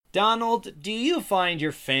Donald, do you find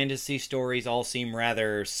your fantasy stories all seem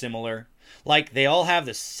rather similar? Like they all have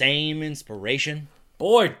the same inspiration?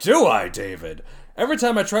 Boy, do I, David. Every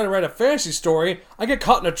time I try to write a fantasy story, I get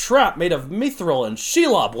caught in a trap made of mithril and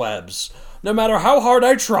shelob webs. No matter how hard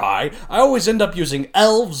I try, I always end up using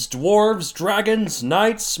elves, dwarves, dragons,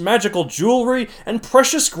 knights, magical jewelry, and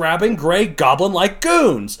precious-grabbing gray goblin-like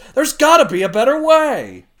goons. There's gotta be a better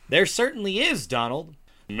way. There certainly is, Donald.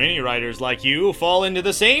 Many writers like you fall into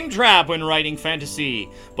the same trap when writing fantasy,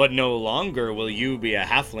 but no longer will you be a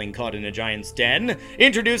halfling caught in a giant's den.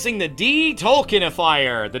 Introducing the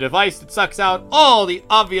D-Tolkienifier, the device that sucks out all the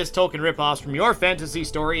obvious Tolkien ripoffs from your fantasy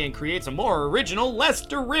story and creates a more original, less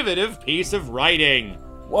derivative piece of writing.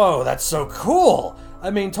 Whoa, that's so cool!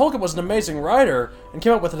 I mean, Tolkien was an amazing writer and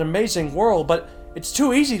came up with an amazing world, but it's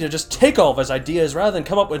too easy to just take all of his ideas rather than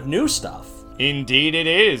come up with new stuff. Indeed it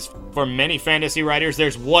is. For many fantasy writers,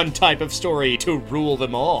 there's one type of story to rule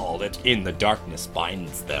them all, that in the darkness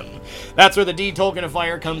binds them. That's where the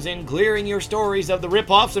D-Tolkienifier comes in, clearing your stories of the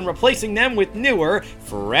ripoffs and replacing them with newer,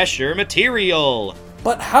 fresher material.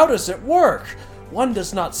 But how does it work? One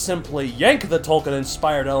does not simply yank the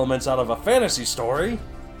Tolkien-inspired elements out of a fantasy story.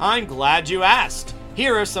 I'm glad you asked.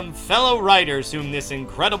 Here are some fellow writers whom this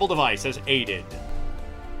incredible device has aided.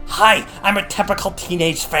 Hi, I'm a typical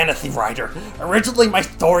teenage fantasy writer. Originally, my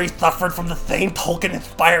story suffered from the same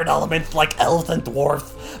Tolkien-inspired elements like elves and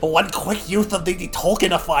dwarves, but one quick use of the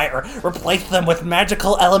Tolkienifier replaced them with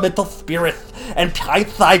magical elemental spirits and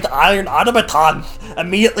pint-sized iron automatons.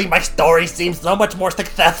 Immediately, my story seemed so much more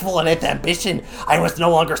successful in its ambition. I was no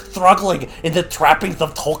longer struggling in the trappings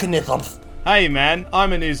of Tolkienism. Hey man,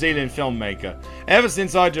 I'm a New Zealand filmmaker. Ever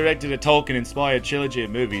since I directed a Tolkien-inspired trilogy of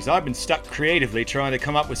movies, I've been stuck creatively trying to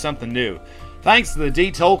come up with something new. Thanks to the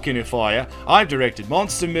D-Tolkienifier, I've directed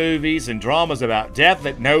monster movies and dramas about death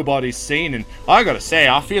that nobody's seen, and I gotta say,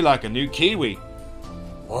 I feel like a new Kiwi.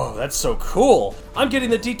 Whoa, that's so cool! I'm getting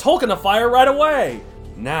the D-Tolkienifier right away!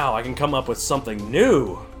 Now I can come up with something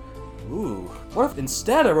new. Ooh, what if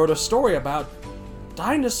instead I wrote a story about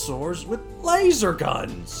dinosaurs with laser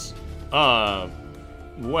guns?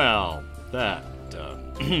 Well, that,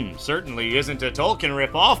 certainly isn't a Tolkien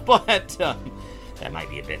ripoff, but, that might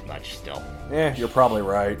be a bit much still. You're probably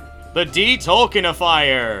right. The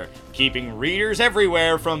D-Tolkienifier, keeping readers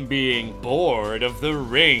everywhere from being bored of the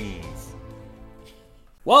rings.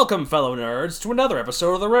 Welcome, fellow nerds, to another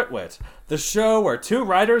episode of The Ritwit, the show where two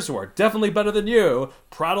writers who are definitely better than you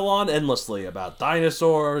prattle on endlessly about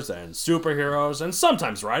dinosaurs and superheroes and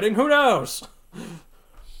sometimes writing, who knows?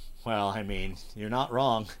 Well, I mean, you're not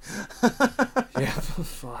wrong. Yeah.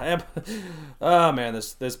 Oh man,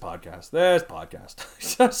 this podcast.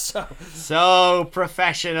 So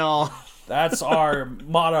professional. That's our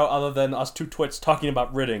motto, other than us two twits talking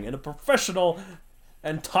about writing in a professional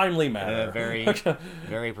and timely manner.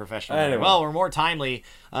 Very professional. Anyway. Well, we're more timely.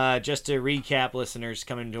 Just to recap, listeners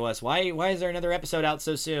coming to us, why is there another episode out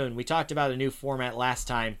so soon? We talked about a new format last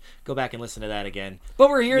time. Go back and listen to that again.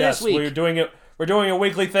 But we're here this week. We're doing a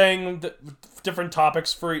weekly thing, different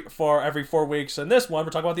topics for every 4 weeks. And this one, we're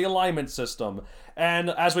talking about the alignment system. And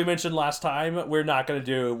as we mentioned last time, we're not going to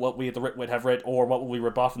do what we at the Ritwit have writ or what will we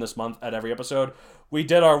rip off in this month at every episode. We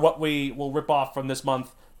did our what we will rip off from this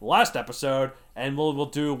month last episode, and we'll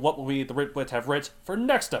do what we the Ritwit have writ for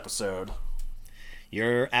next episode.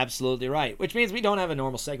 You're absolutely right, which means we don't have a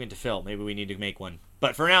normal segment to fill. Maybe we need to make one.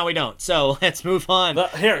 But for now, we don't. So let's move on.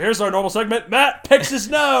 Here's our normal segment. Matt picks his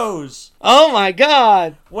nose. Oh my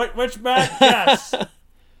God! Which Matt? Yes.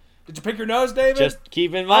 Did you pick your nose, David? Just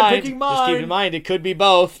keep in mind. I'm picking mine. Just keep in mind, it could be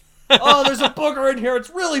both. Oh, there's a booger in here. It's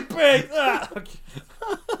really big.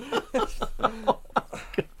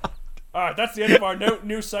 All right, that's the end of our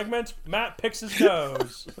new segment. Matt picks his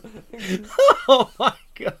nose. Oh my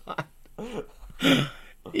God!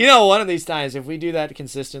 You know, one of these times, if we do that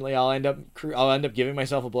consistently, I'll end up giving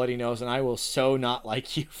myself a bloody nose, and I will so not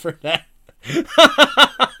like you for that.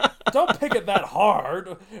 Don't pick it that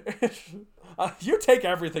hard. You take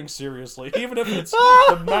everything seriously, even if it's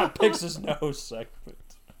the Matt picks his nose segment.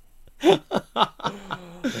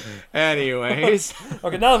 Anyways.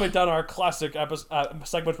 Okay, now that we've done our classic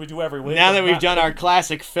segment we do every week. Now that we've done our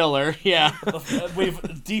classic filler, yeah. We've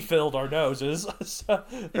defilled our noses. So.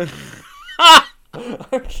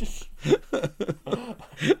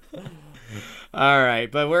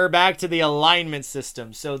 Alright, but we're back to the alignment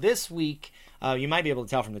system. So this week, you might be able to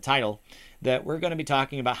tell from the title that we're going to be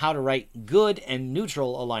talking about how to write good and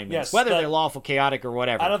neutral alignments, whether they're lawful, chaotic, or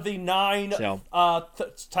whatever. Out of the 9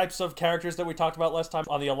 types of characters that we talked about last time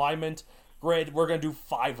on the alignment grid, we're going to do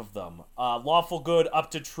 5 of them. Lawful good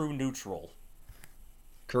up to true neutral.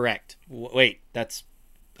 Correct. Wait, that's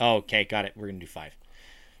Oh, okay, got it. We're going to do 5.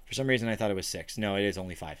 For some reason, I thought it was 6. No, it is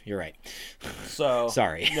only 5. You're right. So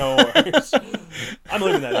Sorry. No worries. I'm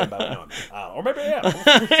leaving that in, but no, or maybe I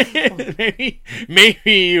am.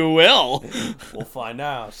 Maybe you will. We'll find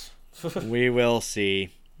out. We will see.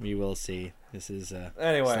 We will see. This is slightly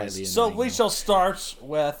Anyways, so annoying, we though. shall start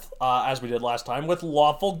with, as we did last time, with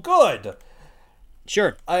lawful good.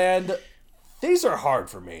 Sure. And these are hard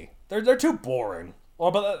for me. They're too boring.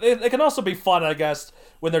 Well, but they can also be fun, I guess,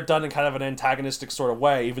 when they're done in kind of an antagonistic sort of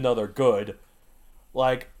way, even though they're good.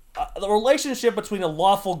 Like, the relationship between a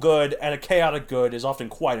lawful good and a chaotic good is often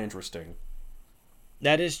quite interesting.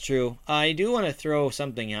 That is true. I do want to throw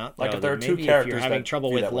something out. Like though, if there are that two maybe characters if you're having that trouble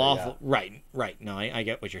feel with that way, lawful, right. No, I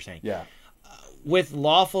get what you're saying. Yeah. With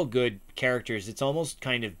lawful good characters, it's almost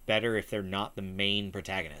kind of better if they're not the main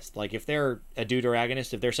protagonist. Like if they're a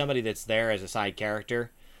deuteragonist, if they're somebody that's there as a side character,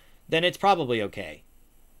 then it's probably okay.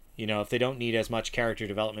 You know, if they don't need as much character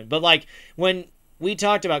development. But like when we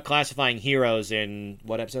talked about classifying heroes in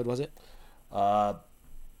what episode was it? I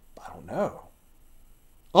don't know.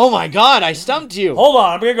 Oh my god, I stumped you. Hold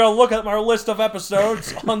on, I'm gonna go look at my list of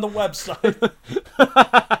episodes on the website.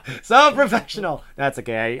 So professional. That's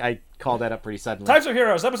okay. I called that up pretty suddenly. Types of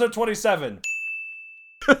Heroes, episode 27.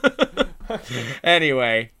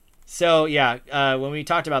 Anyway, so yeah, when we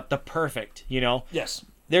talked about the perfect, Yes.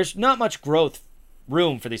 there's not much growth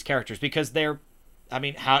room for these characters because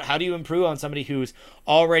how do you improve on somebody who's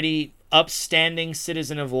already upstanding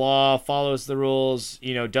citizen of law, follows the rules,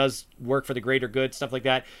 does work for the greater good, stuff like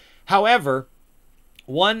that. However,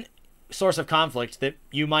 one source of conflict that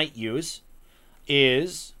you might use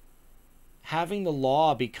is having the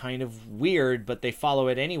law be kind of weird, but they follow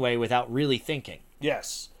it anyway without really thinking.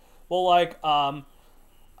 Yes. Well, like, I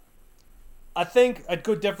think a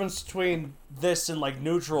good difference between this and, like,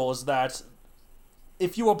 neutral is that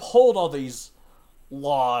if you uphold all these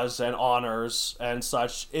laws and honors and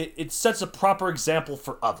such, it sets a proper example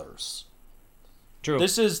for others. True.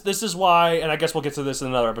 This is why, and I guess we'll get to this in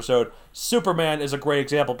another episode, Superman is a great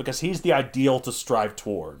example because he's the ideal to strive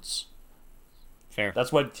towards. Fair.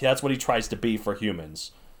 That's what he tries to be for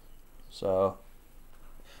humans. So,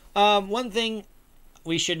 one thing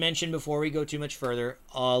we should mention before we go too much further,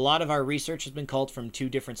 a lot of our research has been culled from 2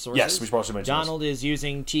 different sources. yes, we should also mention this. Donald is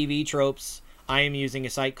using TV tropes. I am using a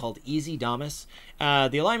site called Easy Damas.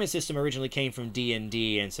 The alignment system originally came from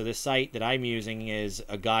D&D, and so this site that I'm using is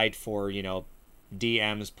a guide for,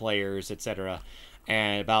 DMs, players, etc.,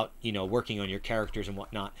 and about, working on your characters and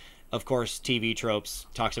whatnot. Of course, TV tropes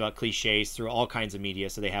talks about cliches through all kinds of media,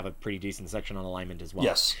 so they have a pretty decent section on alignment as well.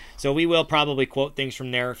 Yes. So we will probably quote things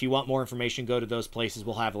from there. If you want more information, go to those places.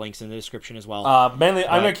 We'll have links in the description as well. Mainly,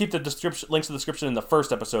 I'm going to keep the links to the description in the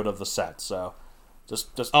first episode of the set, so...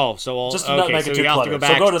 Just to not make it too you'll have to go cluttered.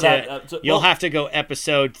 back So go to that, you'll have to go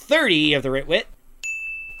episode 30 of the Ritwit.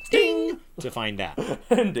 Ding! To find that.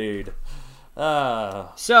 Indeed.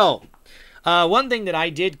 So, one thing that I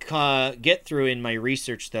did get through in my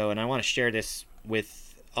research, though, and I want to share this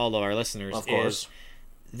with all of our listeners, Of course.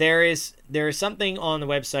 is there is something on the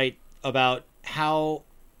website about how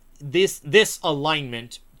this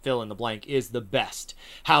alignment, fill in the blank, is the best.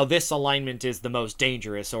 How this alignment is the most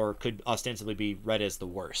dangerous, or could ostensibly be read as the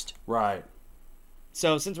worst. Right.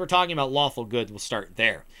 So, since we're talking about lawful good, we'll start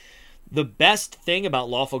there. The best thing about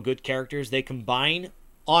lawful good characters, they combine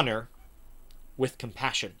honor with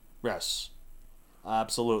compassion. Yes.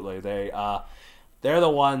 Absolutely. They're the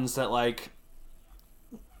ones that, like...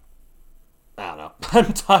 I don't know.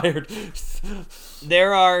 I'm tired.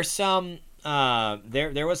 There are some...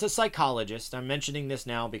 there was a psychologist. I'm mentioning this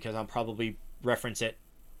now because I'll probably reference it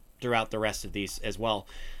throughout the rest of these as well.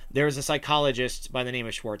 There was a psychologist by the name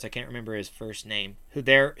of Schwartz. I can't remember his first name.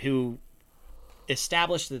 Who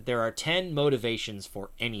established that there are 10 motivations for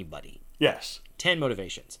anybody. Yes. 10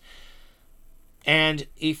 motivations. And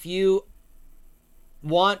if you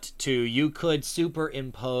want to, you could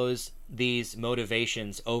superimpose these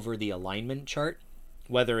motivations over the alignment chart,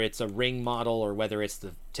 whether it's a ring model or whether it's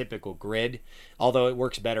the typical grid, although it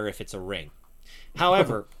works better if it's a ring.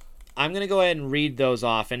 However, I'm going to go ahead and read those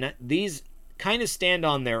off, and these kind of stand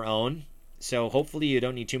on their own, so hopefully you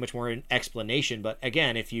don't need too much more explanation, but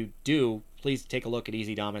again, if you do, please take a look at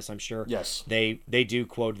Easy Damas. I'm sure Yes. they do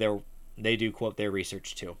quote their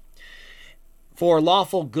research too. For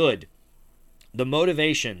lawful good, the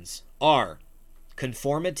motivations are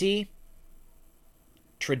conformity,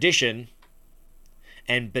 tradition,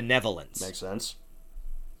 and benevolence. Makes sense.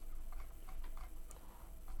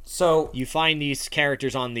 So... You find these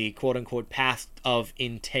characters on the quote-unquote path of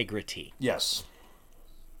integrity. Yes.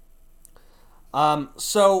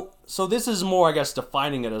 So this is more, I guess,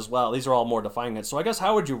 defining it as well. These are all more defining it. So I guess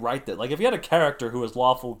how would you write that? Like, if you had a character who was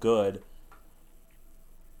lawful good,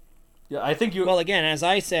 yeah, I think you. Well, again, as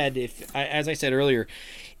I said earlier,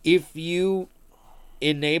 if you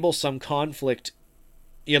enable some conflict,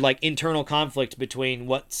 like internal conflict between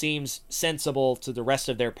what seems sensible to the rest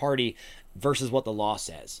of their party versus what the law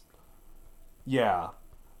says, yeah,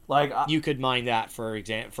 like you could mine that for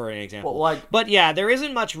an example. Well, like, but yeah, there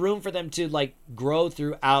isn't much room for them to like grow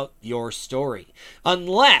throughout your story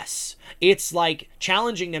unless it's like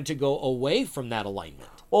challenging them to go away from that alignment.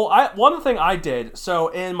 Well, one thing I did, so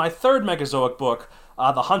in my third Megazoic book,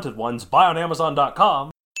 The Hunted Ones, buy on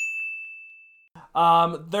Amazon.com,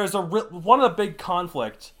 there's one of the big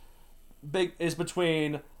conflict is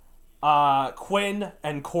between Quinn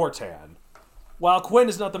and Cortan. While Quinn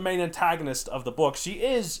is not the main antagonist of the book, she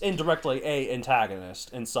is indirectly a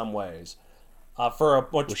antagonist in some ways. For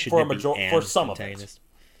some of it.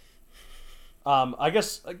 I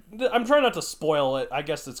guess I'm trying not to spoil it. I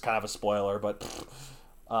guess it's kind of a spoiler, but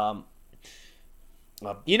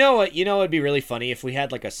you know what? You know it'd be really funny if we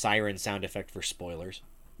had like a siren sound effect for spoilers.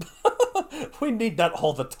 We need that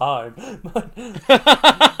all the time.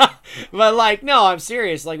 But like, no, I'm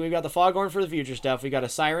serious. Like, we've got the foghorn for the future stuff. We got a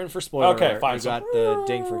siren for spoiler. Okay, alert. fine. We got the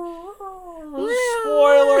ding for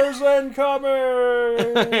spoilers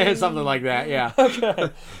incoming. something like that. Yeah. Okay.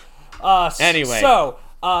 Anyway, so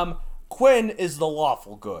Quinn is the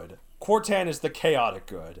lawful good. Cortan is the chaotic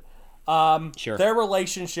good. Sure. Their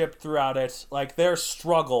relationship throughout it, like their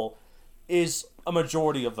struggle, is a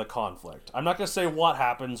majority of the conflict. I'm not going to say what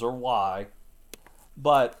happens or why,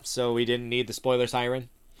 but so we didn't need the spoiler siren.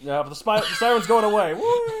 Yeah, but the siren's going away.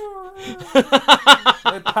 Woo!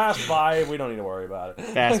 It passed by. We don't need to worry about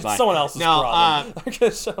it. Passed by. Someone else's problem. Okay,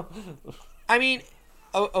 so I mean,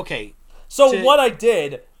 okay. So what I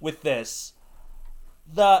did with this,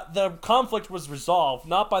 the conflict was resolved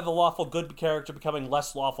not by the lawful good character becoming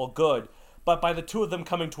less lawful good, but by the two of them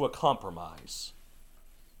coming to a compromise.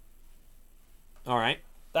 All right.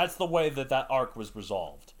 That's the way that arc was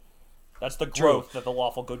resolved. That's the growth that the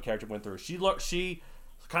lawful good character went through. She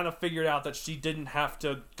kind of figured out that she didn't have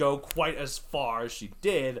to go quite as far as she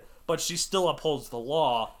did, but she still upholds the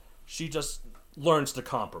law. She just learns to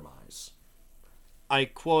compromise. I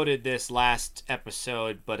quoted this last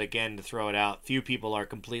episode, but again, to throw it out, few people are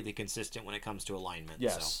completely consistent when it comes to alignment.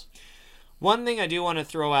 Yes. So. One thing I do want to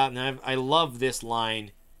throw out, and I love this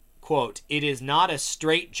line, quote, "It is not a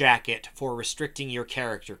straitjacket for restricting your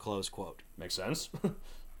character," close quote. Makes sense.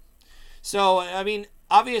 So, I mean,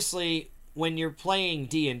 obviously, when you're playing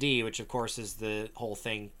D&D, which of course is the whole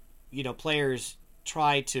thing, players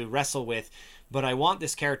try to wrestle with, but I want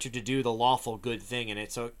this character to do the lawful good thing, and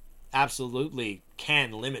it so absolutely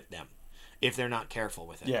can limit them if they're not careful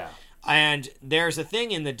with it. Yeah. And there's a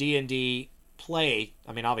thing in the D&D play,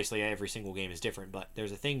 I mean, obviously every single game is different, but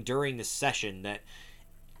there's a thing during this session that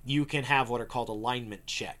you can have what are called alignment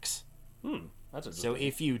checks. That's a so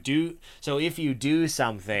if you do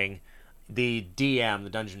something, the DM, the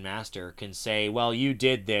dungeon master, can say, well, you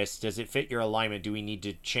did this. Does it fit your alignment? Do we need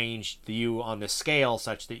to change you on the scale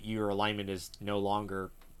such that your alignment is no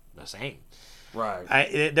longer the same?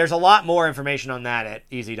 Right. There's a lot more information on that at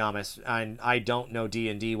Easy Damas. I don't know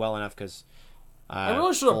D&D well enough because... I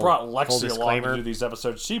really should have brought Lexi along to do these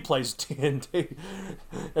episodes. She plays D&D.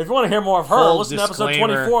 If you want to hear more of her, listen to episode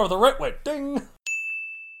 24 of The Ritwit. Ding!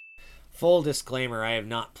 Full disclaimer, I have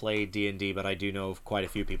not played D&D, but I do know quite a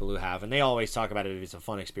few people who have, and they always talk about it as a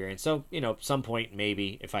fun experience. So, some point,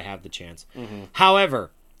 maybe, if I have the chance. Mm-hmm.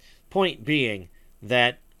 However, point being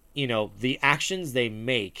that, the actions they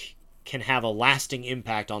make can have a lasting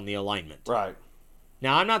impact on the alignment. Right.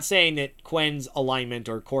 Now, I'm not saying that Quen's alignment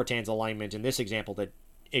or Cortan's alignment in this example that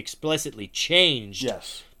explicitly changed.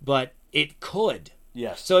 Yes. But it could.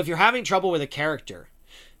 Yes. So if you're having trouble with a character,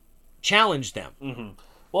 challenge them. Mm-hmm.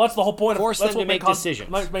 Well, that's the whole point. Force them to make decisions.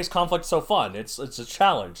 What makes conflict so fun. It's a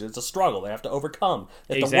challenge. It's a struggle. They have to overcome.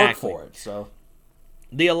 They have to work for it. So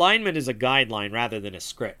the alignment is a guideline rather than a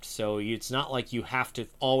script. So it's not like you have to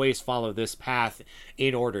always follow this path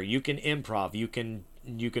in order. You can improv. You can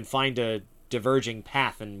find a diverging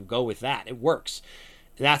path and go with that. It works.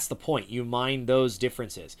 That's the point. You mind those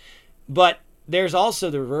differences. But there's also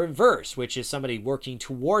the reverse, which is somebody working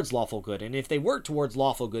towards lawful good. And if they work towards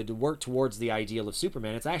lawful good, to work towards the ideal of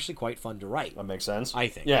Superman, it's actually quite fun to write. That makes sense. I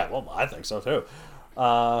think. Yeah, well, I think so too.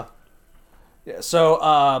 Let's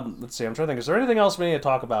see. I'm trying to think. Is there anything else we need to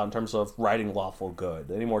talk about in terms of writing lawful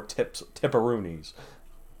good? Any more tipperoonies?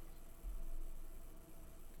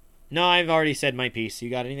 No, I've already said my piece. You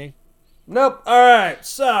got anything? Nope. All right.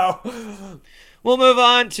 So we'll move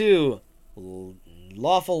on to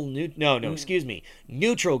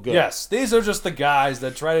neutral good. Yes, these are just the guys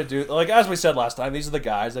that try to do, like as we said last time, these are the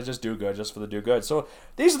guys that just do good just for the do good. So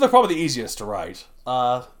these are probably the easiest to write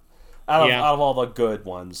out of all the good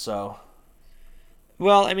ones. So,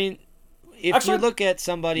 well, I mean, if Actually, you look at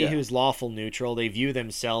somebody yeah. who's lawful neutral, they view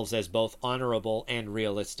themselves as both honorable and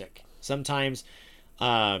realistic. Sometimes,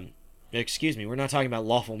 excuse me, we're not talking about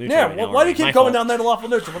lawful neutral. yeah, right now, why are do you we? keep My going fault. down there to lawful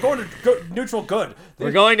neutral? We're going to neutral good.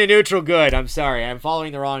 We're going to neutral good. I'm sorry. I'm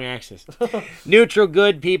following the wrong axis. Neutral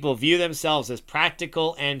good people view themselves as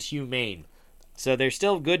practical and humane. So they're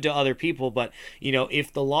still good to other people, but,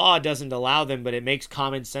 if the law doesn't allow them, but it makes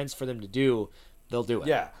common sense for them to do, they'll do it.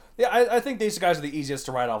 Yeah. Yeah, I think these guys are the easiest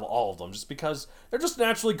to write out of all of them, just because they're just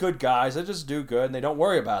naturally good guys. They just do good, and they don't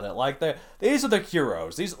worry about it. Like these are the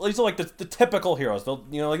heroes. These are like the typical heroes.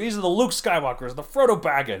 Like these are the Luke Skywalkers, the Frodo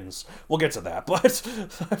Baggins. We'll get to that, but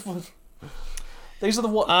these are the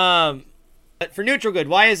one. But for neutral good,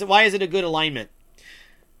 why is it a good alignment?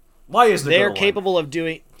 Why is the They're good one? capable of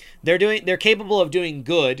doing. They're capable of doing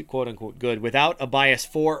good, quote unquote good, without a bias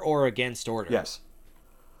for or against order. Yes.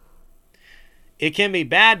 It can be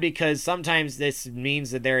bad because sometimes this means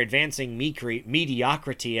that they're advancing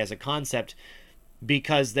mediocrity as a concept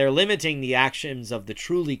because they're limiting the actions of the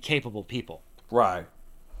truly capable people. Right.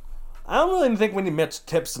 I don't really think we need much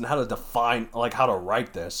tips on how to define, like how to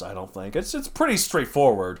write this. I don't think it's pretty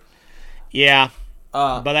straightforward. Yeah,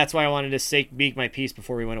 but that's why I wanted to speak my piece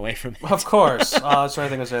before we went away from it. Of course. That's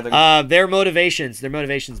anything I say. Anything. Their motivations,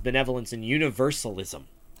 benevolence, and universalism.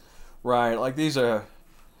 Right. Like these are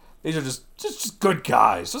just good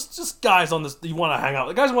guys. Just guys on this you want to hang out.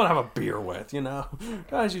 The guys you want to have a beer with.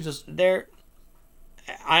 Guys you just.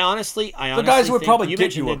 I honestly The guys who would think probably you get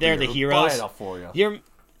mentioned you a that they're beer, the buy heroes. it up for you.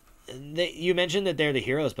 You mentioned that they're the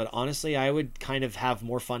heroes, but honestly, I would kind of have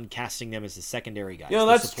more fun casting them as the secondary guys.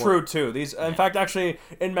 That's true too. In fact, actually,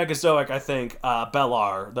 in Megazoic, I think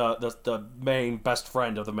Bellar, the main best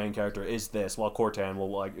friend of the main character, is this. While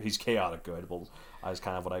Cortan he's chaotic good. That's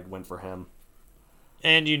kind of what I went for him.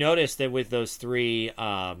 And you notice that with those three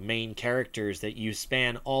main characters, that you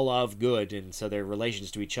span all of good, and so their relations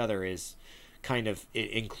to each other is kind of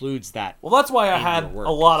it includes that. Well, that's why I in had your work,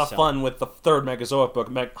 a lot of so. fun with the third Megazoic book,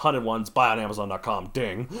 Hunted Ones, buy on Amazon.com.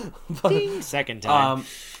 Ding. Ding, second time.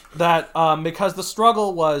 Because the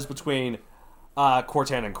struggle was between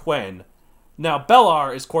Cortan and Quinn. Now,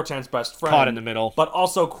 Bellar is Cortan's best friend. Caught in the middle. But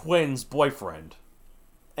also Quinn's boyfriend.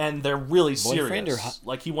 And they're really Boyfriend serious.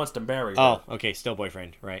 Like, he wants to marry her. Oh, okay, still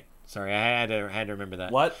boyfriend, right. Sorry, I had to remember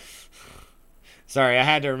that. What? Sorry, I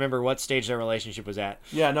had to remember what stage their relationship was at.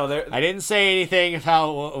 Yeah, no, I didn't say anything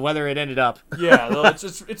about whether it ended up. Yeah, no,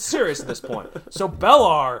 it's serious at this point. So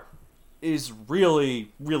Bellar is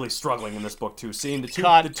really, really struggling in this book, too. Seeing the two...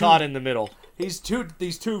 Caught in the middle. These two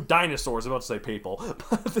dinosaurs, I'm about to say people,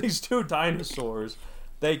 but these two dinosaurs,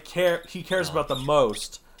 he cares about the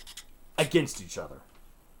most against each other.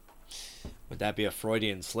 Would that be a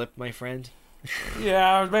Freudian slip, my friend?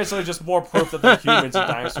 Yeah, it was basically just more proof that the humans and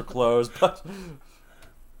dinosaur clothes, but...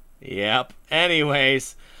 Yep.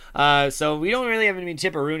 Anyways, so we don't really have any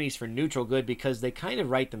tipperoonies for neutral good because they kind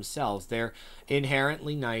of write themselves. They're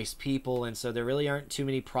inherently nice people, and so there really aren't too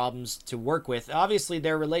many problems to work with. Obviously,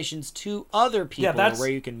 their relations to other people are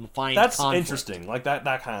where you can find that's conflict. interesting. Like, that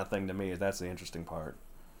kind of thing to me, that's the interesting part.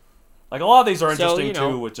 Like, a lot of these are interesting,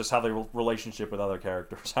 too, with just how they relationship with other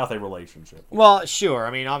characters, how they relationship. Well, sure.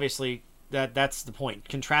 I mean, obviously... That's the point.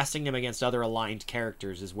 Contrasting them against other aligned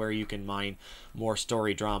characters is where you can mine more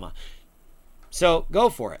story drama. So go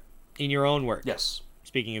for it in your own work. Yes.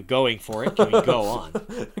 Speaking of going for it, can we go on?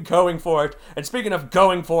 Going for it. And speaking of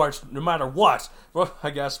going for it, no matter what, well,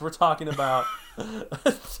 I guess we're talking about...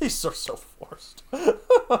 These are so forced.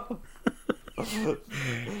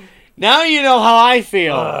 Now you know how I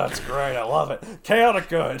feel. That's great. I love it. Chaotic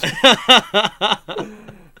good.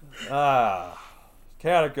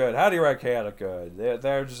 Chaotic good. How do you write chaotic good?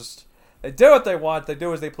 They're just... They do what they want. They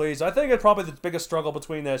do as they please. I think it's probably the biggest struggle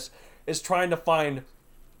between this is trying to find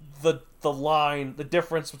the line, the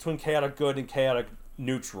difference between chaotic good and chaotic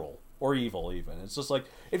neutral. Or evil, even. It's just like,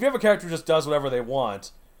 if you have a character who just does whatever they want,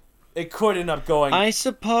 it could end up going... I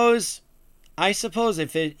suppose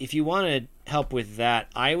if you want to help with that,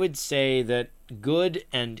 I would say that good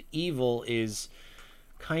and evil is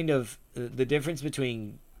kind of... The difference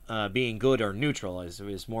between... being good or neutral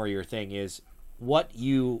is more your thing, is what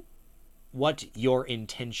your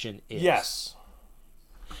intention is. Yes.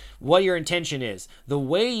 What your intention is. The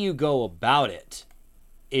way you go about it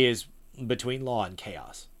is between law and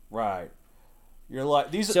chaos. Right. You're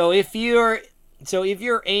like these. So if you're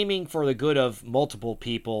aiming for the good of multiple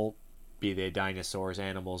people, be they dinosaurs,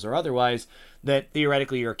 animals, or otherwise, that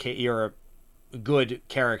theoretically you're a good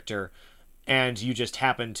character, and you just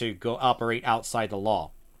happen to go operate outside the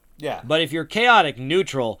law. Yeah. But if you're chaotic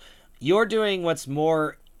neutral, you're doing what's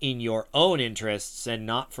more in your own interests and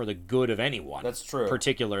not for the good of anyone. That's true.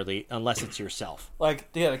 Particularly, unless it's yourself. Like,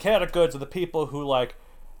 yeah, the chaotic goods are the people who, like,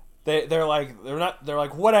 they're like,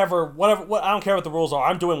 whatever, I don't care what the rules are,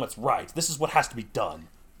 I'm doing what's right. This is what has to be done.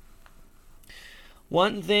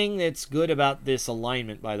 One thing that's good about this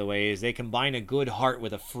alignment, by the way, is they combine a good heart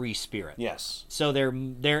with a free spirit. Yes. So their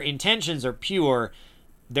intentions are pure,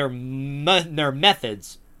 their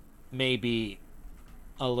methods may be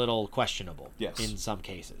a little questionable. Yes. In some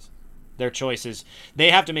cases. Their choices,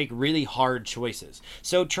 they have to make really hard choices.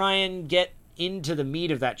 So try and get into the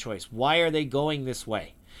meat of that choice. Why are they going this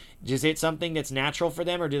way? Is it something that's natural for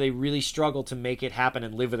them, or do they really struggle to make it happen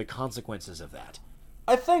and live with the consequences of that?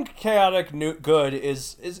 I think chaotic good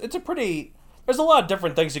is it's a pretty... There's a lot of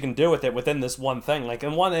different things you can do with it within this one thing. Like,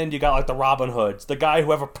 in one end, you got, like, the Robin Hoods, the guy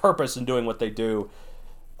who have a purpose in doing what they do.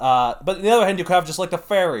 But on the other hand, you could have just, like, the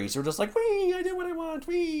fairies, who are just like, wee, I do what I want,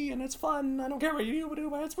 wee, and it's fun, I don't care what you do,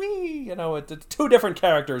 but it's wee. You know, it's two different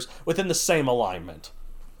characters within the same alignment.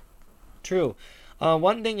 True.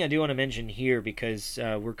 One thing I do want to mention here, because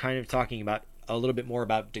we're kind of talking about a little bit more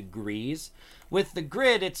about degrees. With the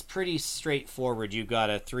grid, it's pretty straightforward. You've got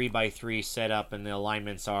a 3x3 setup, and the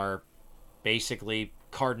alignments are basically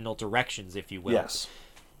cardinal directions, if you will. Yes.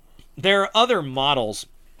 There are other models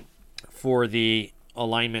for the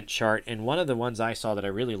alignment chart, and one of the ones I saw that I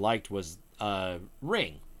really liked was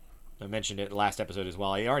Ring. I mentioned it last episode as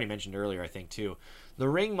well. I already mentioned earlier, I think, too. The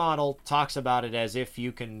Ring model talks about it as if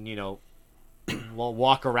you can,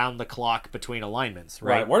 walk around the clock between alignments,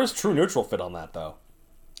 right? Where does true neutral fit on that, though?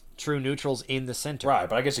 True neutral's in the center. Right,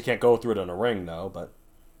 but I guess you can't go through it on a ring, though, but...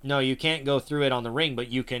 No, you can't go through it on the ring, but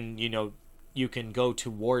you can, you can go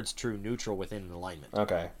towards true neutral within an alignment.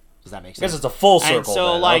 Okay. Does that make sense? I guess it's a full circle, and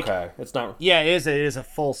so, then. like, okay. It's not... Yeah, it is a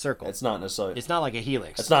full circle. It's not necessarily... It's not like a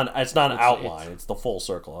helix. It's not an outline. It's the full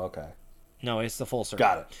circle. Okay. No, it's the full circle.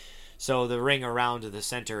 Got it. So the ring around the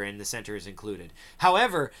center, and the center is included.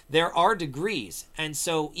 However, there are degrees, and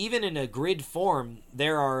so even in a grid form,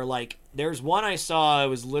 there's one I saw, it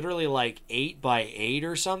was literally like 8x8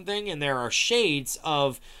 or something, and there are shades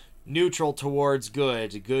of neutral towards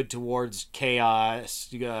good towards chaos,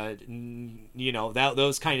 those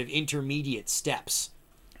kind of intermediate steps.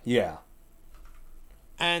 Yeah.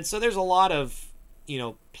 And so there's a lot of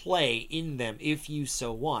play in them if you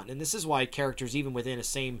so want. And this is why characters, even within a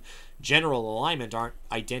same general alignment, aren't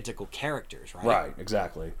identical characters, right? Right,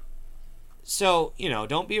 exactly. So,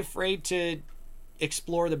 don't be afraid to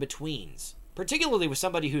explore the betweens. Particularly with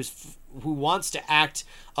somebody who wants to act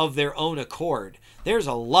of their own accord. There's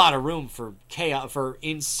a lot of room for chaos, for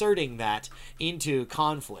inserting that into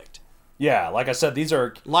conflict. Yeah, like I said, these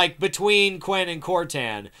are... Like between Quen and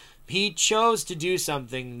Cortan, he chose to do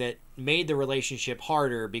something that made the relationship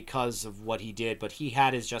harder because of what he did, but he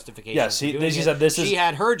had his justification. Yes, he said this is... She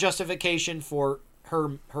had her justification for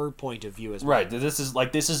her point of view as well. Right, he's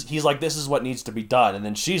like, this is what needs to be done, and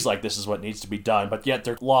then she's like, this is what needs to be done, but yet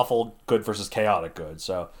they're lawful good versus chaotic good,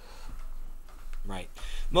 so... Right.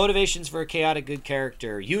 Motivations for a chaotic good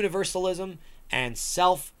character: universalism and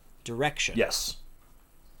self-direction. Yes.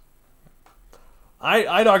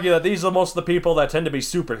 I'd argue that these are most of the people that tend to be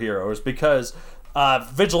superheroes, because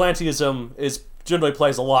vigilantism generally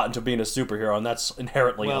plays a lot into being a superhero, and that's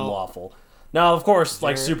inherently unlawful. Now, of course,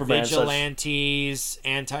 like Superman, vigilantes,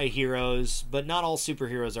 anti-heroes, but not all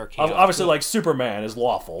superheroes are chaotic. Obviously, like Superman is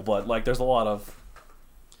lawful, but like there's a lot of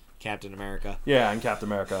Captain America. Yeah, and Captain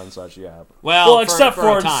America and such. Yeah. Well, except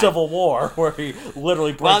for in Civil War, where he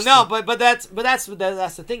literally breaks. Well, no, but that's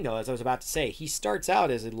the thing, though. As I was about to say, he starts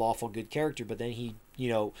out as a lawful good character, but then he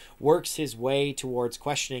works his way towards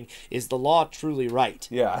questioning: is the law truly right?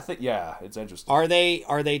 Yeah, I think it's interesting. Are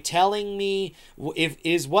they telling me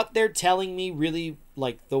is what they're telling me really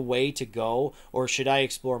like the way to go, or should I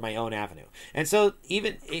explore my own avenue? And so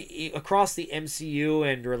even across the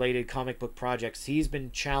MCU and related comic book projects, he's been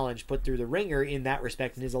challenged, put through the ringer in that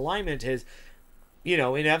respect, and his alignment has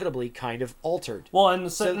inevitably kind of altered. Well, in the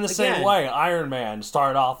same way, Iron Man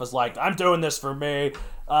started off as like, I'm doing this for me.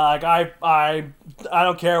 I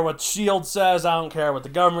don't care what S.H.I.E.L.D. says. I don't care what the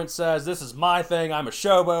government says. This is my thing. I'm a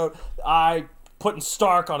showboat. I putting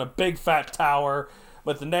Stark on a big fat tower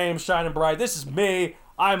with the name shining bright. This is me.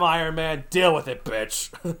 I'm Iron Man. Deal with it, bitch.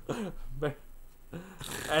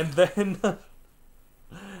 And then...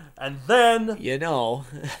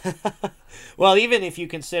 Well, Well, even if you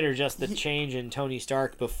consider just the change in Tony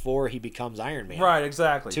Stark before he becomes Iron Man, Right,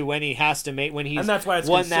 exactly. to when he has to make when he's And that's why it's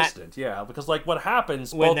when consistent, yeah. Because, like, what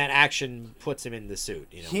happens... when that action puts him in the suit,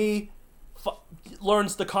 you know. He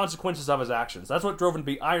learns the consequences of his actions. That's what drove him to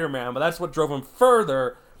be Iron Man, but that's what drove him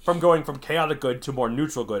further from going from chaotic good to more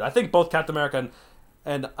neutral good. I think both Captain America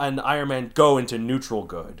and Iron Man go into neutral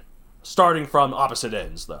good, starting from opposite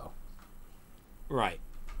ends, though. Right.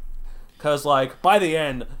 Because, like, by the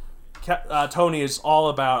end... Tony is all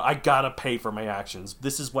about, I gotta pay for my actions.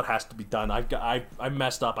 This is what has to be done. I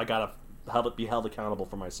messed up. I gotta be held accountable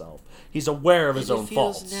for myself. He's aware of his own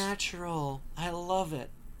faults. It feels natural. I love it.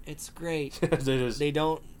 It's great. It is. They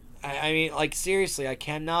don't... I mean, like, seriously, I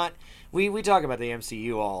cannot... We talk about the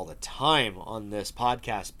MCU all the time on this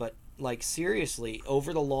podcast, but, like, seriously,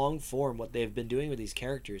 over the long form, what they've been doing with these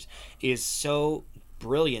characters is so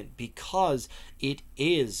brilliant because it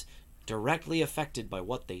is directly affected by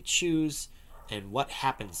what they choose and what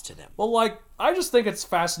happens to them. Well, like, I just think it's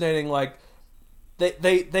fascinating, like,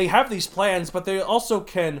 they have these plans, but they also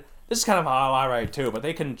can, this is kind of how I write too, but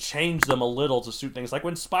they can change them a little to suit things. Like,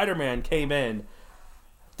 when Spider-Man came in,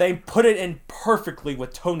 they put it in perfectly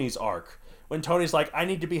with Tony's arc. When Tony's like, I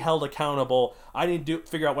need to be held accountable, I need to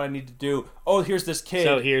figure out what I need to do. Oh, here's this kid.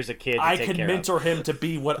 So here's a kid to I take can care mentor him to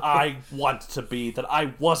be what I want to be, that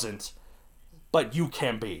I wasn't, but you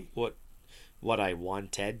can be. What I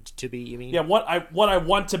wanted to be, you mean? Yeah, what I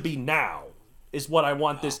want to be now is what I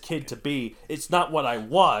want this kid to be. It's not what I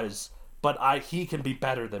was, but he can be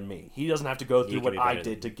better than me. He doesn't have to go through what I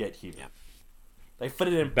did to get here. Yeah. They fit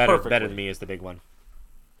it in perfectly. Better than me is the big one.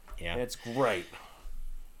 Yeah. It's great.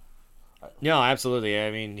 No, absolutely.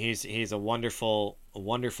 I mean, he's a wonderful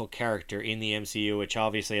character in the MCU, which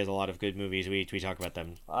obviously has a lot of good movies. We talk about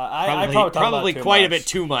them probably quite a bit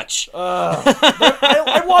too much.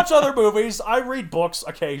 I watch other movies. I read books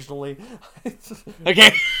occasionally.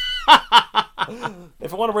 Okay.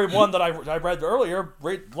 If I want to read one that I read earlier,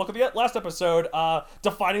 look at the last episode,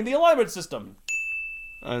 Defining the Alignment System.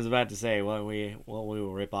 I was about to say, we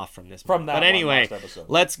will rip off from this. From that but anyway, last episode.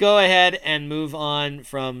 Let's go ahead and move on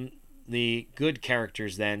from the good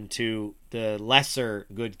characters then to the lesser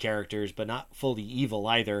good characters, but not fully evil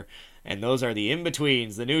either. And those are the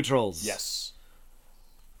in-betweens, the neutrals. Yes.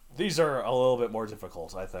 These are a little bit more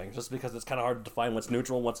difficult, I think, just because it's kind of hard to define what's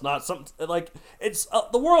neutral and what's not. It's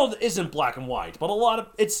the world isn't black and white, but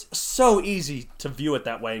it's so easy to view it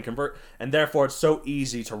that way and convert, and therefore it's so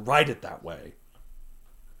easy to write it that way.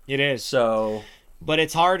 It is. So, but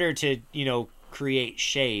it's harder to, create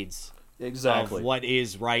shades exactly of what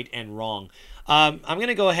is right and wrong. I'm going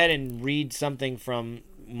to go ahead and read something from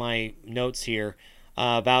my notes here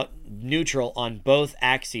about neutral on both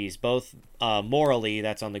axes, both morally,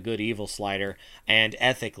 that's on the good-evil slider, and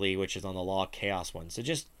ethically, which is on the law-chaos one. So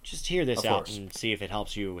just hear this out and see if it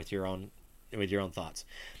helps you with your own thoughts.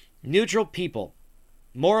 Neutral people,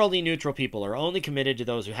 morally neutral people, are only committed to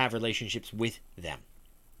those who have relationships with them.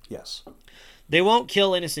 Yes. They won't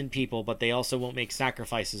kill innocent people, but they also won't make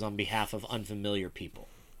sacrifices on behalf of unfamiliar people.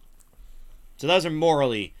 So those are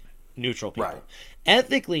morally neutral people. Right.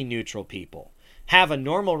 Ethically neutral people have a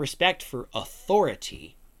normal respect for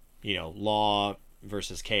authority, law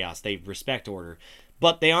versus chaos. They respect order,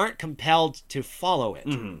 but they aren't compelled to follow it.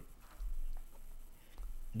 Mm-hmm.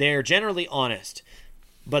 They're generally honest,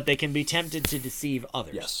 but they can be tempted to deceive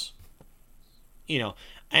others. Yes.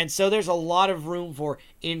 And so there's a lot of room for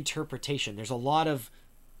interpretation. There's a lot of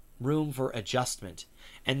room for adjustment.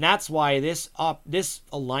 And that's why this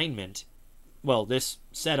alignment, this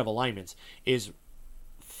set of alignments is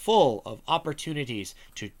full of opportunities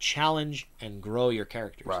to challenge and grow your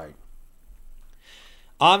characters. Right.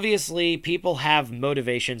 Obviously, people have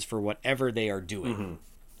motivations for whatever they are doing. Mm-hmm.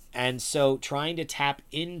 And so trying to tap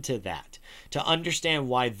into that, to understand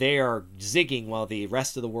why they are zigging while the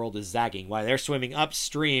rest of the world is zagging, why they're swimming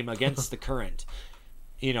upstream against the current,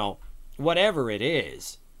 whatever it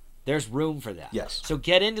is, there's room for that. Yes. So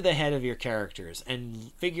get into the head of your characters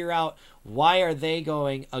and figure out why are they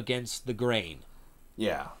going against the grain.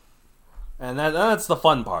 Yeah. And that's the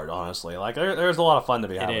fun part, honestly. Like, there's a lot of fun to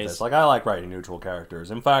be had with this. Like, I like writing neutral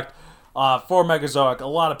characters. In fact, for Megazoic, a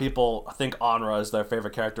lot of people think Onra is their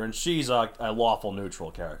favorite character, and she's a lawful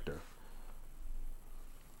neutral character.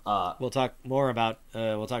 We'll talk more about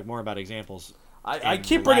examples. I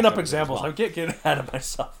keep bringing up examples. I'm getting ahead of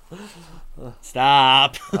myself.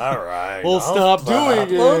 Stop. All right. We'll stop doing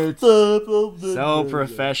it. So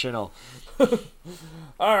professional.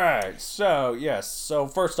 All right. So, yes. So,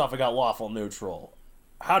 first off, I got lawful neutral.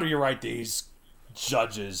 How do you write these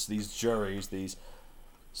judges, these juries, these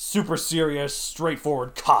super serious,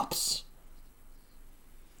 straightforward cops?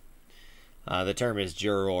 The term is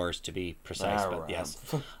jurors, to be precise, but Alright. yes.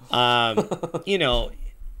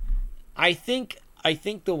 I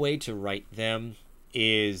think the way to write them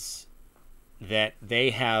is that they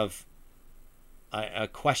have a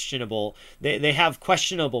questionable. They have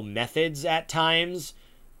questionable methods at times,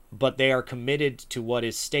 but they are committed to what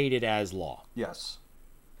is stated as law. Yes.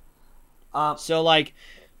 So, like,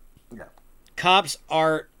 Yeah. cops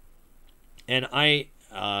are, and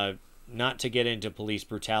not to get into police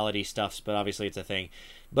brutality stuffs, but obviously it's a thing.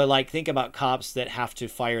 But, like, think about cops that have to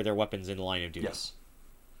fire their weapons in the line of duty. Yes.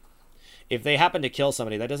 If they happen to kill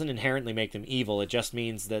somebody, that doesn't inherently make them evil. It just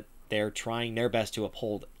means that they're trying their best to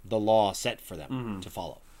uphold the law set for them to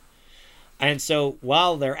follow. And so,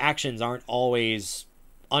 while their actions aren't always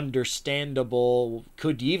understandable,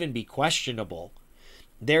 could even be questionable,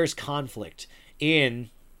 there's conflict in,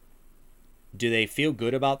 do they feel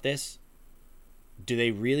good about this? Do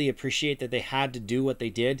they really appreciate that they had to do what they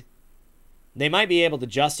did? They might be able to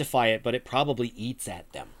justify it, but it probably eats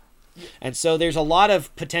at them. And so there's a lot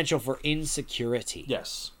of potential for insecurity.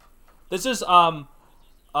 Yes. This is a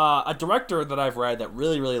director that I've read that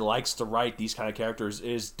really likes to write these kind of characters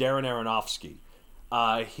is Darren Aronofsky.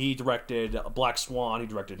 He directed Black Swan, he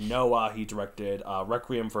directed Noah, he directed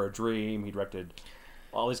Requiem for a Dream, he directed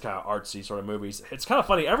all these kind of artsy sort of movies. It's kind of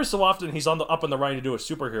funny. Every so often, he's up in the running to do a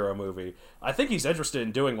superhero movie. I think he's interested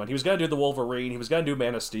in doing one. He was going to do the Wolverine. He was going to do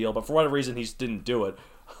Man of Steel, but for whatever reason, he didn't do it.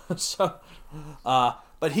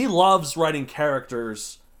 But he loves writing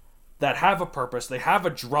characters that have a purpose, they have a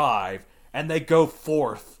drive, and they go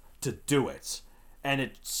forth to do it.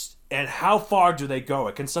 And how far do they go?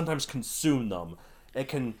 It can sometimes consume them. It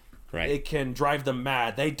can drive them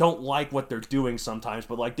mad. They don't like what they're doing sometimes,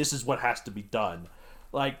 but like this is what has to be done.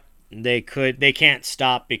 Like they can't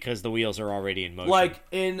stop because the wheels are already in motion. Like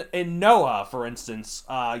in Noah, for instance,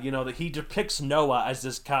 that he depicts Noah as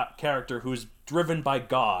this character who's driven by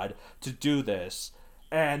God to do this,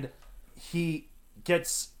 and he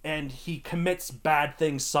commits bad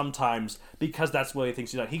things sometimes because that's what he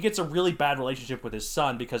thinks he's done. He gets a really bad relationship with his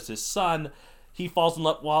son because his son, he falls in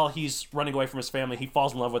love while he's running away from his family. He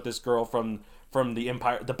falls in love with this girl from the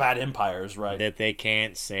empire, the bad empires, right? That they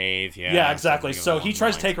can't save. Yeah, exactly. So he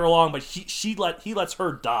tries to take her along, but he lets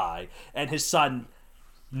her die, and his son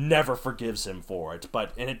never forgives him for it.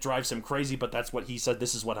 And it drives him crazy. But that's what he said.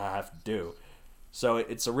 This is what I have to do. So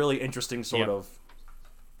it's a really interesting sort of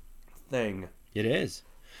thing. It is,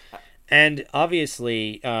 and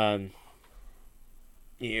obviously,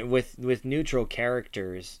 with neutral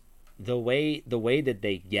characters, the way that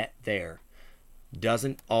they get there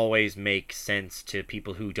doesn't always make sense to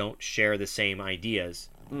people who don't share the same ideas.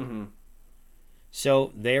 Mm-hmm.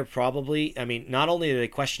 So they're probably, not only are they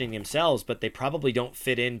questioning themselves, but they probably don't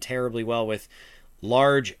fit in terribly well with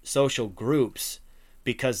large social groups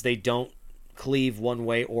because they don't cleave one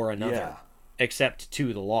way or another, except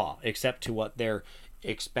to the law, except to what they're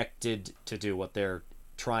expected to do, what they're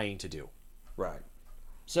trying to do. Right.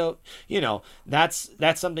 So, that's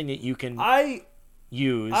something that you can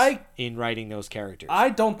use in writing those characters. I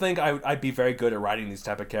don't think I'd be very good at writing these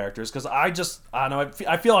type of characters because I don't know,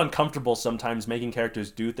 I feel uncomfortable sometimes making characters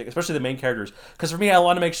do things, especially the main characters, because for me I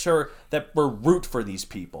want to make sure that we're root for these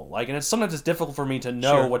people, and sometimes it's difficult for me to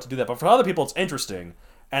know what to do that, but for other people it's interesting,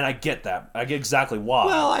 and I get that. I get exactly why.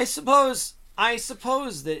 Well, I suppose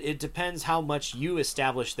that it depends how much you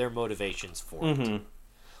establish their motivations for it.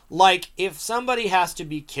 Like, if somebody has to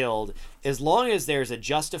be killed, as long as there's a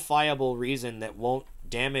justifiable reason that won't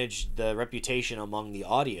damage the reputation among the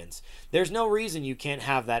audience, there's no reason you can't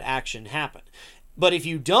have that action happen. But if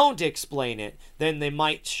you don't explain it, then they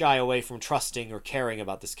might shy away from trusting or caring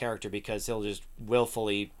about this character because he'll just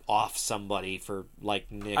willfully off somebody for, next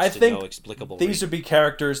to no explicable reason. These would be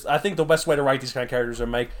characters, I think the best way to write these kind of characters are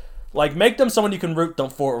make them someone you can root them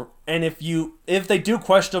for, and if they do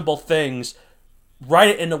questionable things, write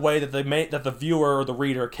it in a way that that the viewer or the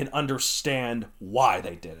reader can understand why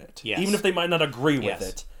they did it. Yes. Even if they might not agree with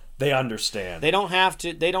it, they understand. They don't have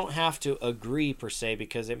to agree per se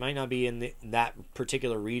because it might not be in that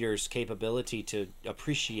particular reader's capability to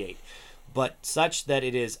appreciate, but such that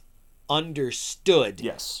it is understood.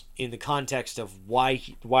 Yes. In the context of why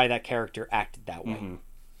that character acted that way. Mm-hmm.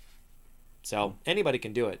 So anybody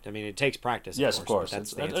can do it. It takes practice. Yes, of course.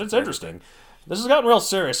 It's interesting. This has gotten real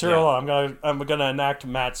serious. Here, hold on. I'm gonna enact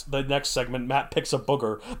the next segment. Matt picks a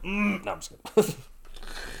booger. No, I'm just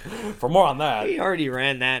kidding. For more on that, we already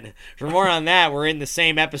ran that. For more on that, we're in the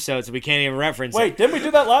same episode, so we can't even reference it. Wait, didn't we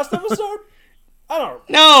do that last episode? I don't.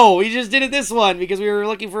 No, we just did it this one because we were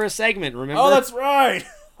looking for a segment. Remember? Oh, that's right.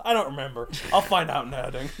 I don't remember. I'll find out in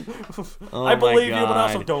editing. Oh I my believe you, but God.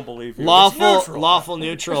 also don't believe you. It's Lawful, neutral. lawful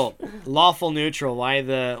neutral, lawful neutral. Why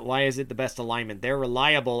is it the best alignment? They're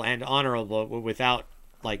reliable and honorable without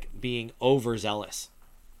like being overzealous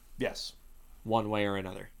Yes. one way or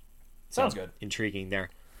another. Sounds So, good. Intriguing there.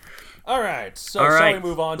 All right. So All shall right, we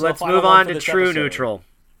move on to let's the final move one on for to this true episode? neutral.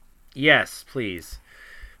 Yes, please.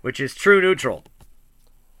 Which is true neutral.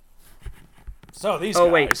 So these Oh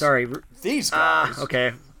guys. wait, sorry. These guys.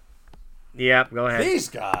 Okay. Yep, go ahead. These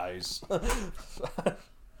guys.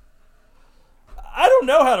 I don't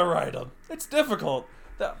know how to write them. It's difficult.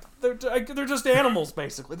 They're just animals,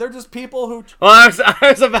 basically. They're just people who... Well, I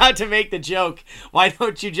was about to make the joke. Why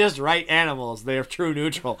don't you just write animals? They're true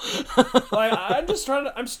neutral.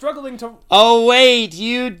 I'm struggling to... Oh wait,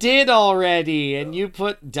 you did already, and you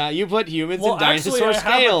put humans Well, and dinosaur actually, I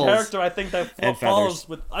scales. have a character I think that And follows feathers.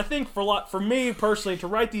 with... I think for me, personally, to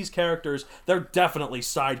write these characters, they're definitely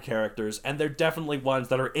side characters, and they're definitely ones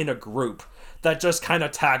that are in a group that just kind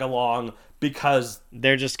of tag along because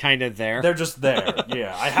They're just kind of there. they're just there.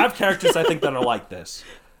 Yeah, I have characters I think that are like this.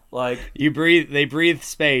 Like They breathe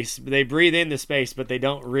space. They breathe into space, but they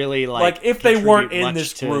don't really like. if they weren't contribute in much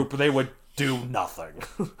this to- group, they would do nothing.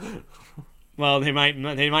 Well, they might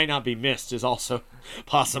not be missed is also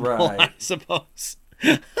possible, Right. I suppose.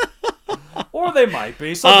 Or they might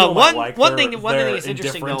be. Some people might one- like one their, thing- one thing their that's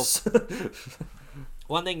interesting, though- indifference.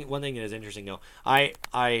 One thing that is interesting though, I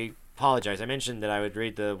apologize. I mentioned that I would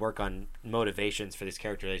read the work on motivations for this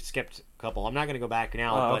character. I skipped a couple. I'm not going to go back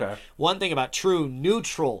now. Oh, but okay. one thing about true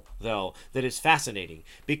neutral though that is fascinating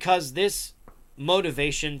because this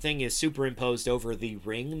motivation thing is superimposed over the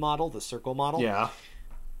ring model, the circle model. Yeah.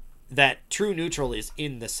 That true neutral is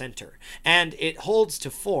in the center. And it holds to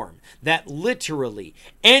form that literally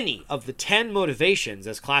any of the 10 motivations,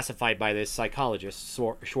 as classified by this psychologist,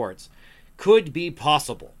 Schwartz, could be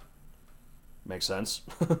possible. Makes sense.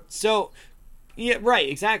 So, yeah, right,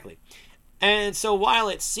 exactly. And so while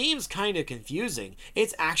it seems kind of confusing,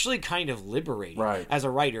 it's actually kind of liberating Right. as a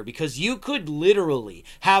writer because you could literally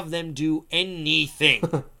have them do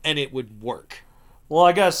anything and it would work. Well,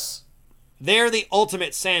 I guess They're the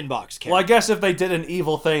ultimate sandbox character. Well, I guess if they did an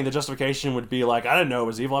evil thing, the justification would be like, I didn't know it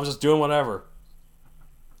was evil. I was just doing whatever.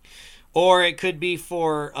 Or it could be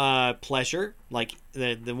for pleasure, like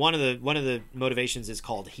the one of the motivations is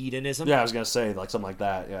called hedonism. Yeah, I was gonna say like something like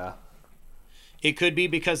that. Yeah. It could be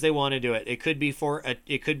because they want to do it. It could be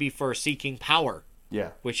for seeking power, Yeah.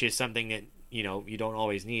 which is something that you don't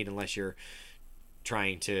always need unless you're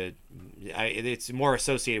trying to. It's more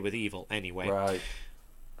associated with evil anyway. Right.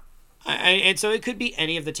 And so it could be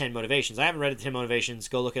any of the 10 motivations. I haven't read the 10 motivations.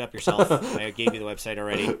 Go look it up yourself. I gave you the website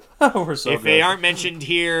already. We're so If good. they aren't mentioned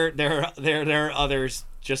here, there are others.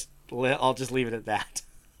 I'll just leave it at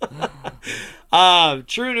that.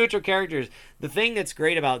 True neutral characters. The thing that's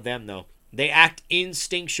great about them, though, they act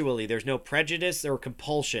instinctually. There's no prejudice or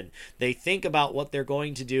compulsion. They think about what they're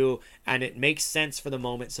going to do, and it makes sense for the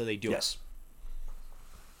moment, so they do it. Yes.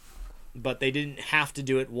 But they didn't have to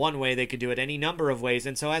do it one way. They could do it any number of ways.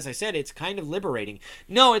 And so, as I said, it's kind of liberating.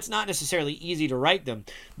 No, it's not necessarily easy to write them.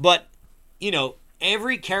 But,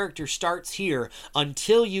 every character starts here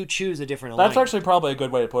until you choose a different alignment. That's actually probably a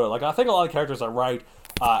good way to put it. Like I think a lot of characters I write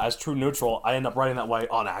as true neutral, I end up writing that way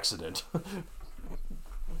on accident.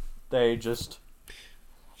 They just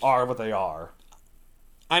are what they are.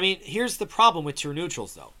 I mean, here's the problem with true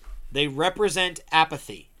neutrals, though. They represent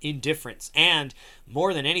apathy, indifference, and,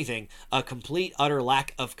 more than anything, a complete, utter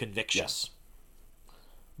lack of conviction. Yes.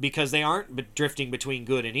 Because they aren't drifting between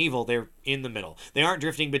good and evil, they're in the middle. They aren't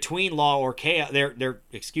drifting between law or chaos.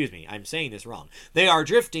 Excuse me, I'm saying this wrong. They are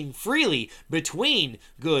drifting freely between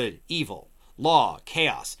good, evil, law,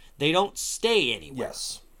 chaos. They don't stay anywhere.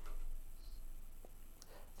 Yes.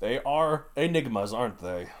 They are enigmas, aren't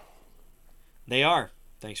they? They are.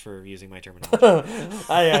 Thanks for using my terminology.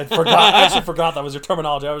 I actually forgot that was your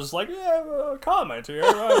terminology. I was just like, yeah, comment here.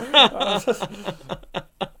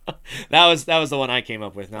 That was the one I came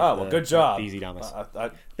up with. Not Oh, well, good job. The Easy Damas.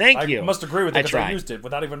 Thank you. I must agree with it I because I tried. used it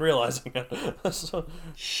without even realizing it. So,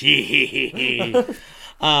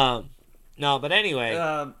 No, but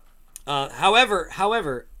anyway.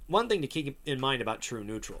 However, one thing to keep in mind about true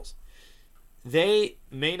neutrals, they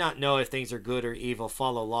may not know if things are good or evil,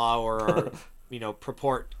 follow law, or are,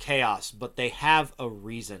 purport chaos, but they have a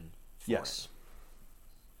reason for yes. it.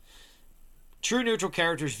 True neutral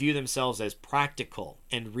characters view themselves as practical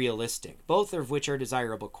and realistic, both of which are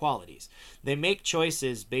desirable qualities. They make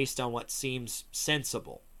choices based on what seems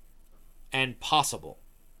sensible and possible.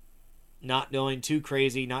 Not going too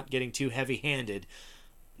crazy, not getting too heavy-handed.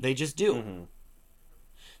 They just do. Mm-hmm.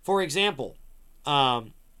 For example,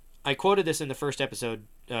 I quoted this in the first episode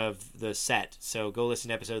of the set, so go listen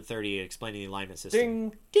to episode 30 explaining the alignment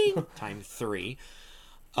system. Ding! Time 3.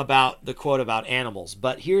 About the quote about animals.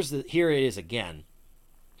 But here it is again.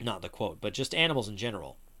 Not the quote, but just animals in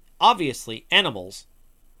general. Obviously, animals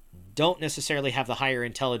don't necessarily have the higher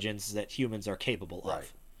intelligence that humans are capable of.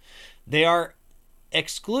 Right. They are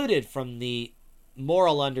excluded from the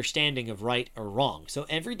moral understanding of right or wrong. So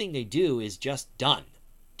everything they do is just done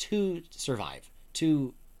to survive,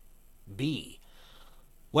 to be.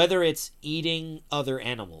 Whether it's eating other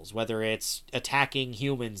animals, whether it's attacking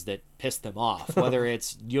humans that piss them off, whether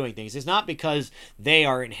it's doing things, it's not because they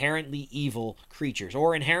are inherently evil creatures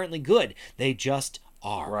or inherently good. They just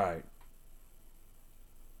are. Right.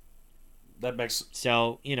 That makes...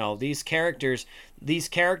 So, these characters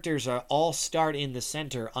are all start in the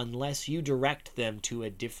center unless you direct them to a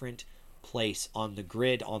different place on the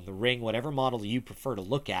grid, on the ring, whatever model you prefer to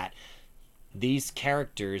look at. These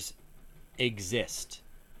characters exist.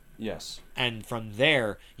 Yes. And from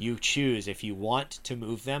there, you choose if you want to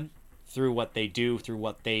move them through what they do, through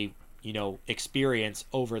what they, experience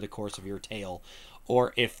over the course of your tale,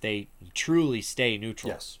 or if they truly stay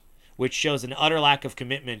neutral. Yes. Which shows an utter lack of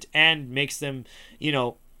commitment and makes them,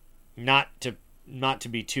 not to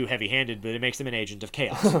be too heavy-handed, but it makes them an agent of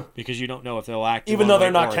chaos because you don't know if they'll act. Even though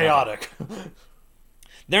they're not chaotic.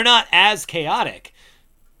 They're not as chaotic,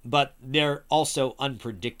 but they're also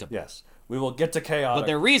unpredictable. Yes. We will get to chaotic. But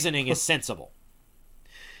their reasoning is sensible.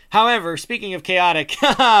 However, speaking of chaotic,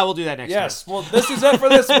 we'll do that next time. Yes, well, this is it for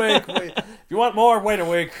this week. If you want more, wait a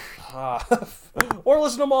week. Or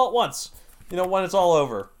listen to them all at once. When it's all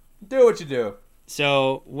over. Do what you do.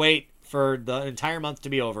 So wait for the entire month to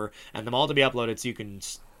be over and them all to be uploaded so you can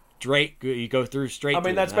you go through straight. I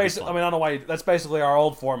mean, that's basically. I don't know why. That's basically our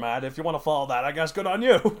old format. If you want to follow that, I guess good on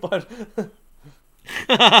you. But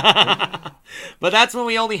but that's when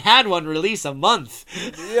we only had one release a month.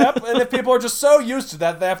 Yep, and if people are just so used to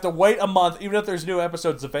that they have to wait a month, even if there's new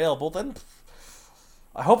episodes available, then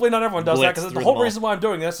hopefully not everyone does that, because the whole reason why I'm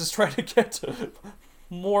doing this is trying to get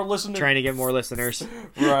more listeners. Trying to get more listeners.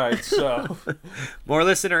 Right, so. More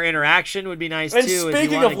listener interaction would be nice, and too. Speaking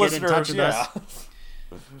if you of listeners, us.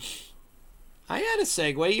 I had a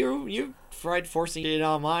segue. You tried forcing it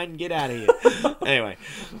on mine. Get out of here. Anyway.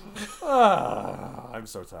 I'm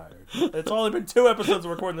so tired. It's only been 2 episodes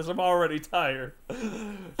of recording this. I'm already tired.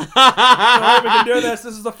 Alright, we can do this.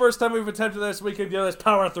 This is the first time we've attempted this. We can do this.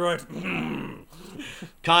 Power through it.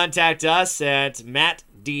 Contact us at Matt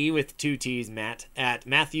D with 2 T's, Matt, at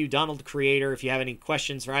Matthew Donald Creator. If you have any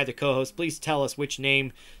questions for either co-host, please tell us which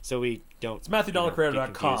name so we don't. It's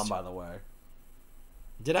MatthewDonaldCreator.com, by the way.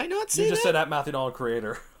 Did I not say You just that? said at Matthew Donald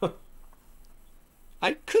Creator.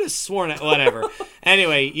 I could have sworn it. Whatever.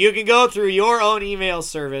 Anyway, you can go through your own email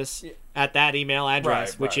service at that email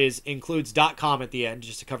address, which is includes.com at the end,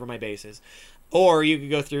 just to cover my bases. Or you can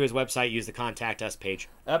go through his website, use the Contact Us page.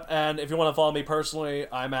 Yep, and if you want to follow me personally,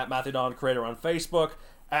 I'm at Matthew Donald Creator on Facebook,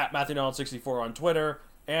 at Matthew Donald64 on Twitter,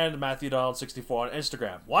 and Matthew Donald64 on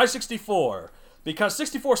Instagram. Why 64? Because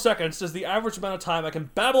 64 seconds is the average amount of time I can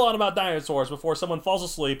babble on about dinosaurs before someone falls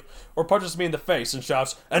asleep or punches me in the face and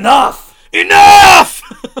shouts, "Enough! Enough!"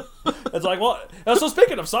 It's like, well, so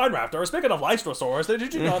speaking of Signraptor, or speaking of Lystrosaurus,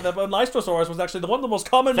 did you know that Lystrosaurus was actually one of the most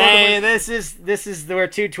common... Hey, this is where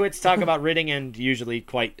 2 twits talk about ridding and usually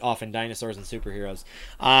quite often dinosaurs and superheroes.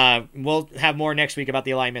 We'll have more next week about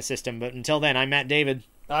the alignment system, but until then, I'm Matt David.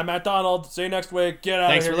 I'm Matt Donald. See you next week. Get out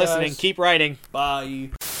Thanks of here, for listening. guys. Keep writing.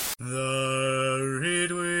 Bye. The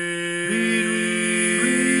Ridway.